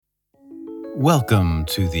Welcome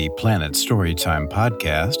to the Planet Storytime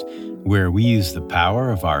podcast, where we use the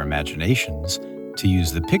power of our imaginations to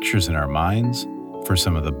use the pictures in our minds for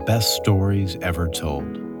some of the best stories ever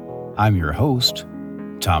told. I'm your host,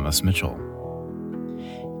 Thomas Mitchell.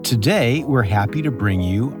 Today, we're happy to bring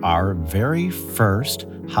you our very first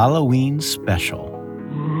Halloween special.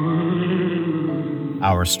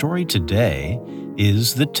 Our story today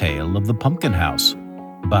is The Tale of the Pumpkin House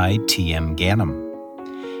by T.M. Ganem.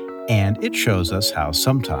 And it shows us how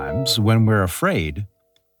sometimes, when we're afraid,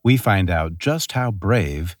 we find out just how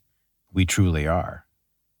brave we truly are.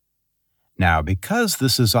 Now, because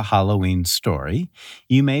this is a Halloween story,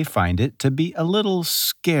 you may find it to be a little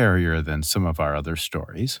scarier than some of our other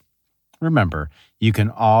stories. Remember, you can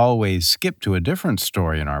always skip to a different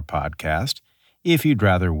story in our podcast if you'd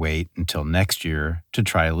rather wait until next year to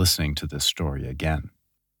try listening to this story again.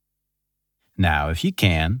 Now, if you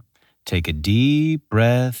can, take a deep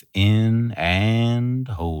breath in and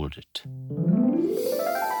hold it.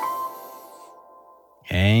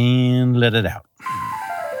 And let it out.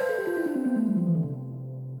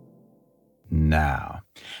 Now,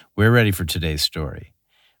 we're ready for today's story.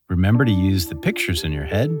 Remember to use the pictures in your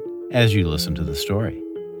head as you listen to the story.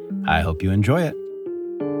 I hope you enjoy it.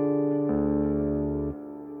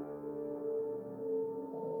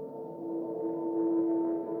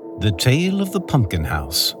 The Tale of the Pumpkin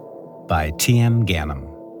House by T.M. Ganem.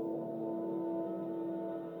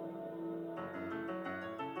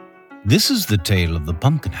 This is the tale of the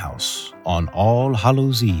pumpkin house on All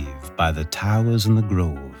Hallows Eve by the towers in the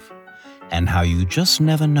grove, and how you just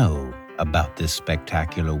never know about this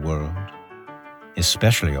spectacular world,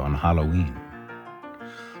 especially on Halloween.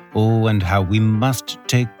 Oh, and how we must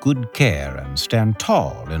take good care and stand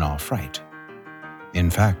tall in our fright. In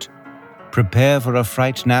fact, prepare for a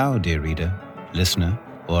fright now, dear reader, listener,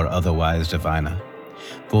 or otherwise diviner,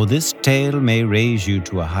 for this tale may raise you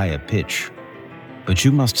to a higher pitch, but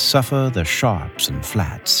you must suffer the sharps and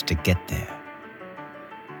flats to get there.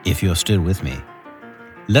 If you're still with me,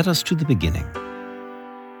 let us to the beginning.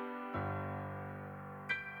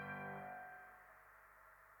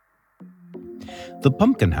 The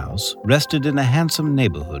pumpkin house rested in a handsome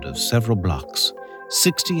neighborhood of several blocks,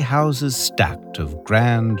 60 houses stacked of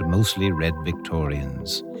grand, mostly red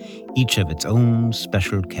Victorians, each of its own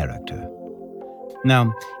special character.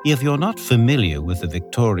 Now, if you're not familiar with the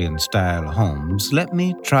Victorian-style homes, let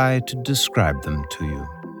me try to describe them to you.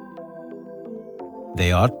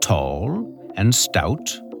 They are tall and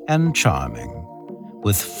stout and charming,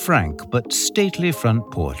 with frank but stately front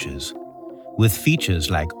porches, with features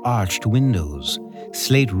like arched windows,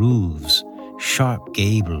 slate roofs, sharp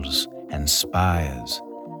gables, and spires,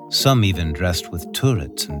 some even dressed with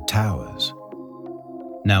turrets and towers.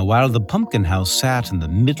 Now, while the pumpkin house sat in the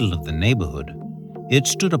middle of the neighborhood, it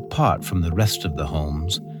stood apart from the rest of the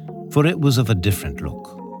homes, for it was of a different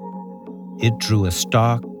look. It drew a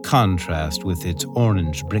stark contrast with its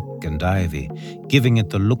orange brick and ivy, giving it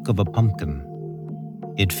the look of a pumpkin.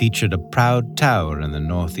 It featured a proud tower in the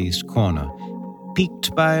northeast corner,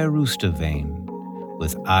 peaked by a rooster vane,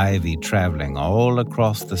 with ivy traveling all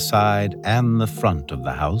across the side and the front of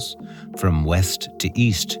the house, from west to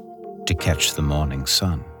east, to catch the morning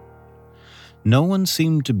sun. No one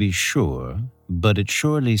seemed to be sure, but it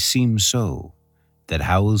surely seemed so, that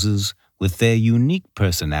houses with their unique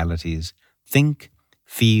personalities think,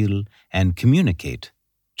 feel, and communicate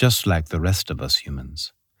just like the rest of us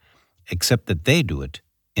humans, except that they do it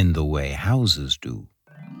in the way houses do.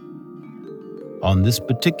 On this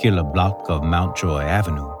particular block of Mountjoy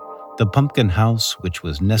Avenue, the pumpkin house, which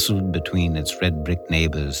was nestled between its red brick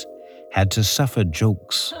neighbors, had to suffer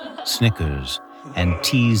jokes, snickers, and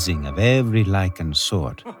teasing of every like and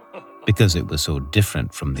sort, because it was so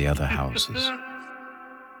different from the other houses.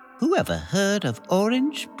 "Who ever heard of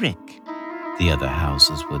orange brick?" the other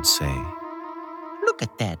houses would say. "Look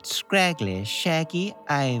at that scraggly, shaggy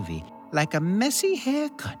ivy, like a messy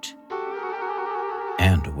haircut."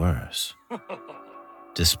 And worse.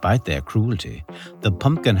 Despite their cruelty, the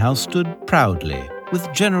pumpkin house stood proudly,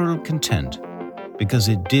 with general content, because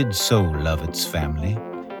it did so love its family,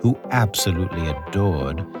 who absolutely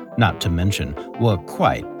adored, not to mention were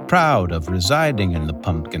quite proud of residing in the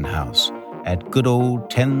pumpkin house at good old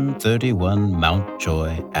 1031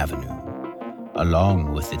 Mountjoy Avenue,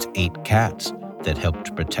 along with its 8 cats that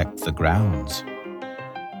helped protect the grounds.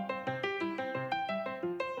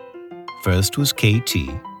 First was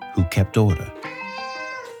K.T., who kept order.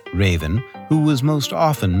 Raven, who was most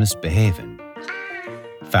often misbehaving,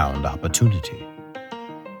 found opportunity.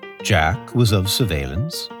 Jack was of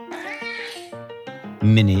surveillance.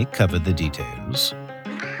 Minnie covered the details.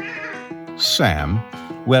 Sam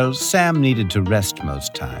Well, Sam needed to rest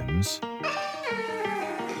most times.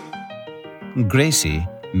 Gracie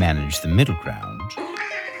managed the middle ground.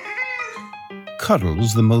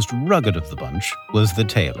 Cuddles, the most rugged of the bunch, was the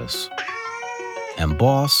tailless. And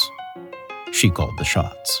Boss, she called the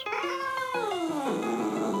shots.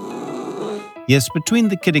 Yes, between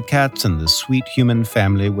the kitty cats and the sweet human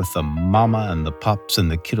family with the mama and the pops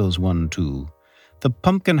and the kiddos 1-2, the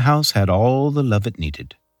pumpkin house had all the love it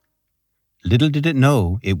needed. Little did it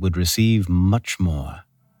know it would receive much more.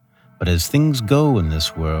 But as things go in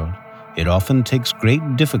this world, it often takes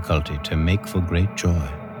great difficulty to make for great joy.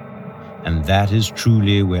 And that is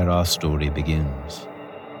truly where our story begins.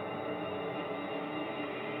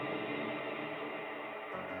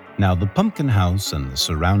 Now the pumpkin house and the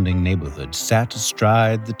surrounding neighborhood sat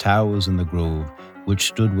astride the towers in the grove, which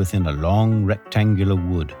stood within a long rectangular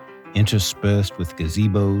wood, interspersed with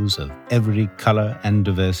gazebos of every color and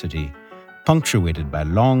diversity, punctuated by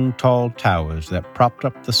long, tall towers that propped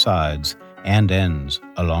up the sides and ends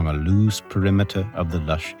along a loose perimeter of the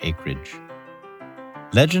lush acreage.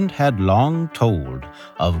 Legend had long told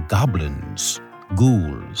of goblins,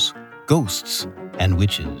 ghouls, ghosts, and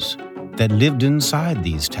witches that lived inside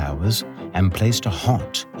these towers and placed a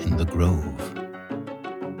haunt in the grove.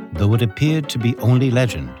 Though it appeared to be only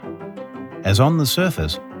legend, as on the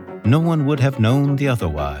surface, no one would have known the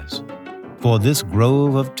otherwise. For this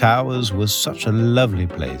grove of towers was such a lovely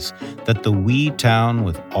place that the wee town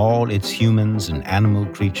with all its humans and animal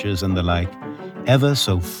creatures and the like, ever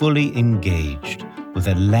so fully engaged with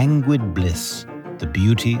a languid bliss, the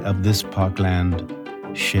beauty of this parkland,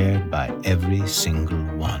 shared by every single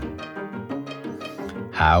one.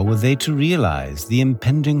 How were they to realize the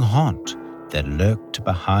impending haunt that lurked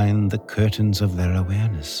behind the curtains of their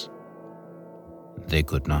awareness? They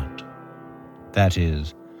could not. That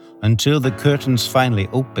is, until the curtains finally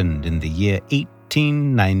opened in the year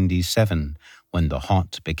 1897, when the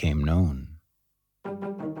haunt became known.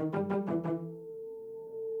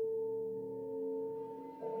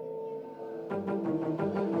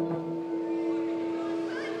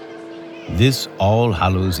 This All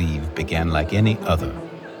Hallows Eve began like any other,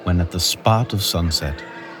 when at the spot of sunset,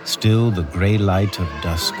 still the gray light of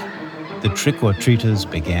dusk, the trick-or-treaters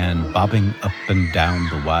began bobbing up and down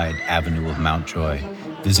the wide avenue of Mountjoy,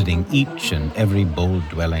 visiting each and every bold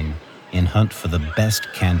dwelling in hunt for the best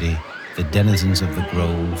candy the denizens of the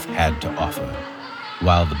grove had to offer,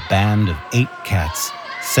 while the band of 8 cats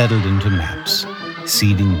settled into naps,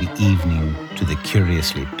 ceding the evening to the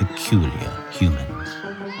curiously peculiar humans.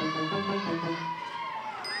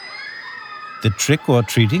 The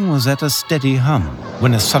trick-or-treating was at a steady hum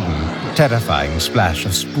when a sudden, terrifying splash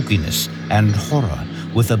of spookiness and horror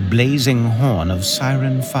with a blazing horn of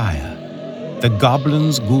siren fire. The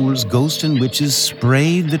goblins, ghouls, ghosts, and witches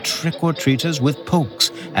sprayed the trick-or-treaters with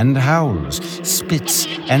pokes and howls, spits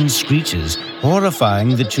and screeches,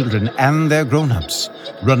 horrifying the children and their grown-ups.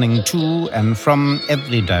 Running to and from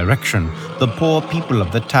every direction, the poor people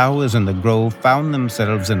of the towers and the grove found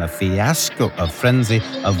themselves in a fiasco of frenzy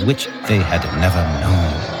of which they had never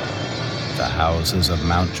known. The houses of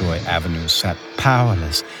Mountjoy Avenue sat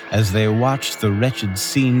powerless as they watched the wretched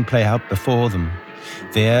scene play out before them.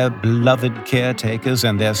 Their beloved caretakers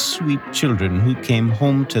and their sweet children who came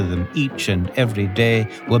home to them each and every day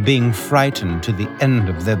were being frightened to the end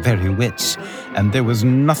of their very wits, and there was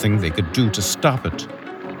nothing they could do to stop it.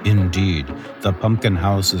 Indeed, the pumpkin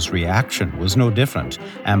house's reaction was no different,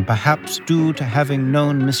 and perhaps due to having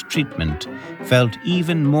known mistreatment, felt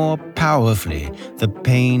even more powerfully the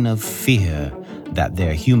pain of fear that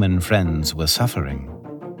their human friends were suffering.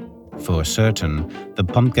 For certain, the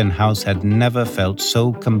pumpkin house had never felt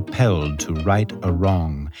so compelled to right a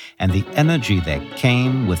wrong, and the energy that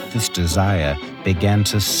came with this desire began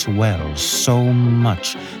to swell so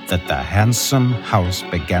much that the handsome house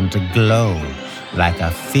began to glow like a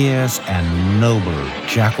fierce and noble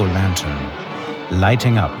jack-o'-lantern,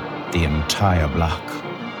 lighting up the entire block.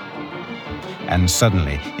 And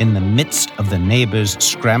suddenly, in the midst of the neighbors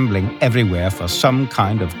scrambling everywhere for some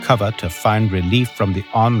kind of cover to find relief from the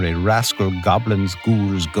ornery rascal goblins,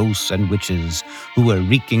 ghouls, ghosts, and witches who were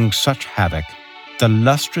wreaking such havoc, the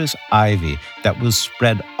lustrous ivy that was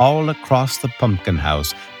spread all across the pumpkin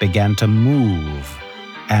house began to move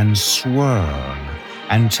and swirl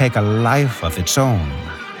and take a life of its own.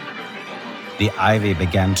 The ivy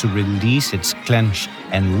began to release its clench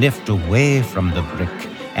and lift away from the brick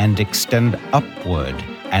and extend upward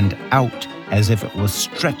and out as if it was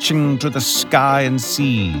stretching to the sky and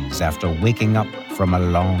seas after waking up from a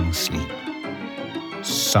long sleep.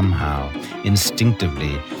 Somehow,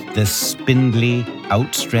 instinctively, The spindly,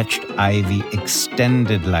 outstretched ivy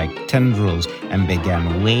extended like tendrils and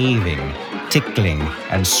began waving, tickling,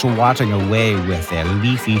 and swatting away with their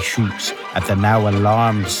leafy shoots at the now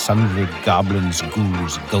alarmed sundry goblins,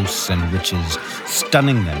 ghouls, ghosts, and witches,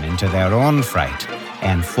 stunning them into their own fright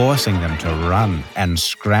and forcing them to run and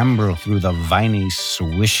scramble through the viny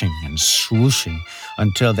swishing and swooshing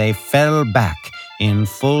until they fell back in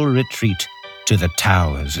full retreat to the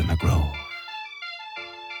towers in the grove.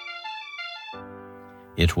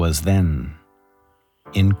 It was then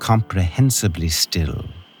incomprehensibly still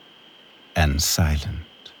and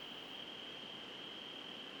silent.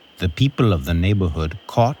 The people of the neighborhood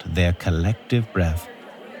caught their collective breath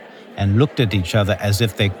and looked at each other as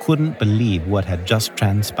if they couldn't believe what had just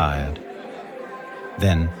transpired.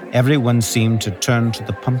 Then everyone seemed to turn to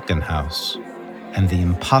the pumpkin house, and the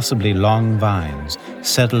impossibly long vines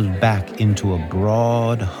settled back into a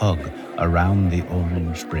broad hug around the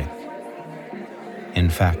orange brick. In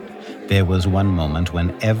fact, there was one moment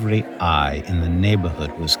when every eye in the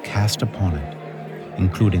neighborhood was cast upon it,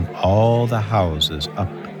 including all the houses up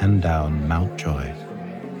and down Mountjoy.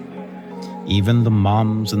 Even the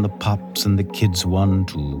moms and the pops and the kids, one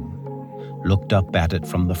too, looked up at it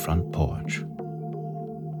from the front porch.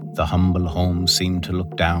 The humble home seemed to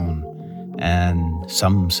look down, and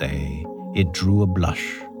some say it drew a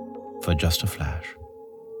blush for just a flash.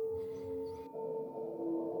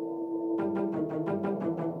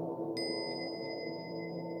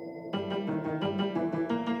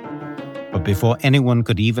 But before anyone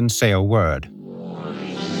could even say a word,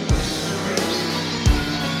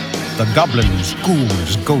 the goblins,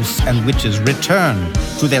 ghouls, ghosts, and witches returned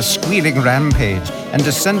to their squealing rampage and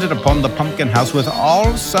descended upon the pumpkin house with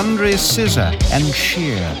all sundry scissor and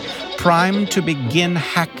shear, primed to begin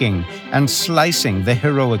hacking and slicing the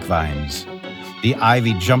heroic vines. The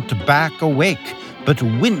ivy jumped back awake, but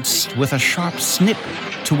winced with a sharp snip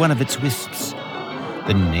to one of its wisps.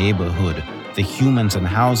 The neighborhood, the humans and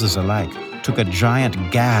houses alike, took a giant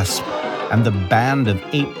gasp, and the band of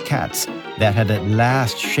 8 cats that had at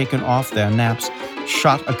last shaken off their naps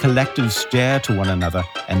shot a collective stare to one another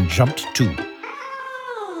and jumped too.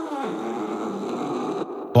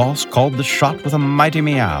 Boss called the shot with a mighty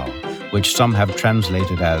meow, which some have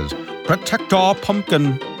translated as, "Protect our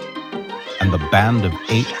pumpkin!" And the band of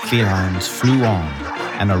 8 felines flew on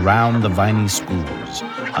and around the viny schools,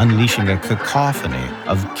 unleashing a cacophony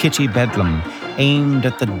of kitty bedlam aimed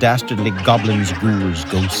at the dastardly goblins, ghouls,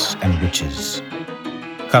 ghosts, and witches.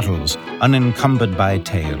 Cuddles, unencumbered by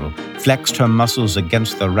tail, flexed her muscles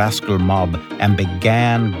against the rascal mob and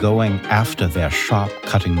began going after their sharp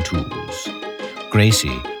cutting tools.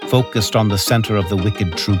 Gracie focused on the center of the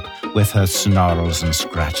wicked troop with her snarls and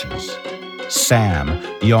scratches. Sam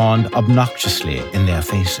yawned obnoxiously in their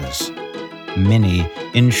faces. Minnie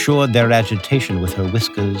ensured their agitation with her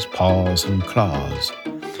whiskers, paws, and claws.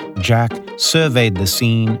 Jack surveyed the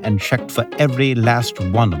scene and checked for every last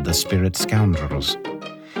one of the spirit scoundrels.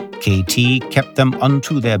 KT kept them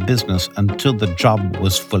unto their business until the job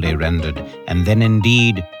was fully rendered, and then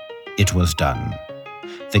indeed it was done.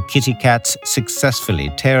 The kitty cats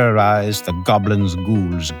successfully terrorized the goblins,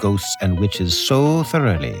 ghouls, ghosts, and witches so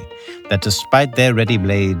thoroughly that despite their ready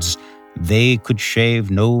blades, they could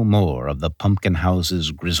shave no more of the pumpkin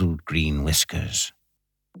house's grizzled green whiskers.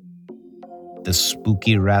 The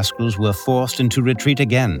spooky rascals were forced into retreat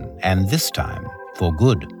again, and this time for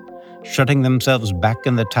good, shutting themselves back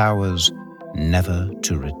in the towers, never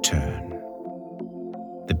to return.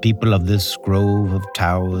 The people of this grove of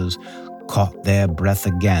towers caught their breath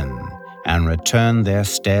again and returned their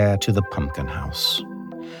stare to the pumpkin house.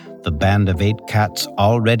 The band of 8 cats,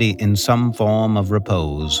 already in some form of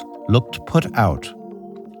repose, looked put out,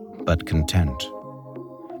 but content.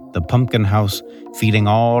 The pumpkin house, feeling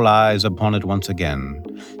all eyes upon it once again,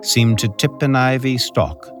 seemed to tip an ivy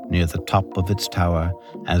stalk near the top of its tower,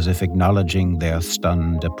 as if acknowledging their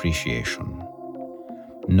stunned appreciation.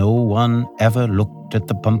 No one ever looked at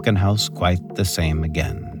the pumpkin house quite the same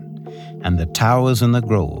again, and the towers in the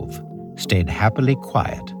grove stayed happily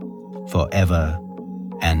quiet forever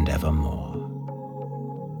and evermore.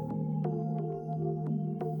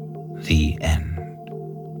 The end.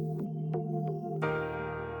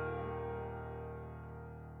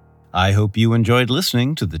 I hope you enjoyed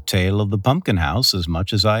listening to the tale of the pumpkin house as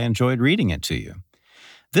much as I enjoyed reading it to you.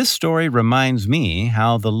 This story reminds me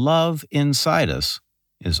how the love inside us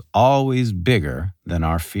is always bigger than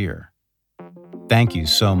our fear. Thank you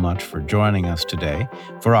so much for joining us today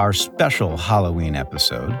for our special Halloween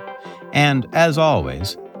episode. And as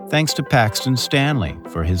always, thanks to Paxton Stanley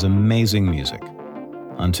for his amazing music.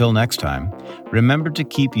 Until next time, remember to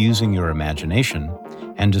keep using your imagination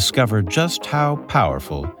and discover just how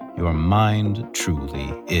powerful your mind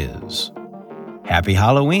truly is. Happy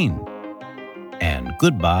Halloween, and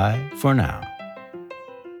goodbye for now.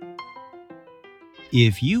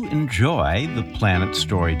 If you enjoy the Planet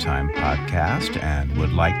Storytime podcast and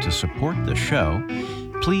would like to support the show,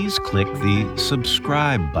 please click the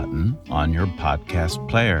subscribe button on your podcast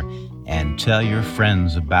player and tell your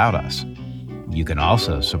friends about us. You can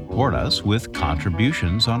also support us with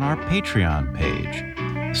contributions on our Patreon page.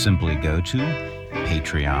 Simply go to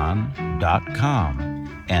patreon.com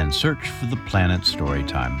and search for the Planet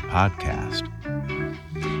Storytime podcast.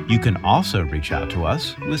 You can also reach out to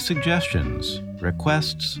us with suggestions,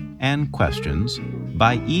 requests, and questions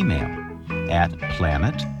by email at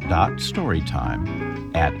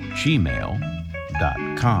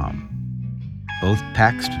planet.storytime@gmail.com. Both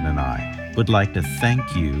Paxton and I would like to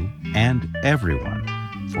thank you and everyone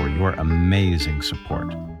for your amazing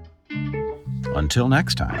support. Until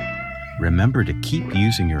next time, remember to keep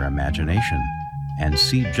using your imagination and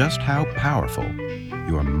see just how powerful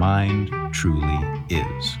your mind truly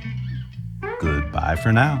is. Goodbye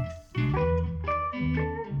for now.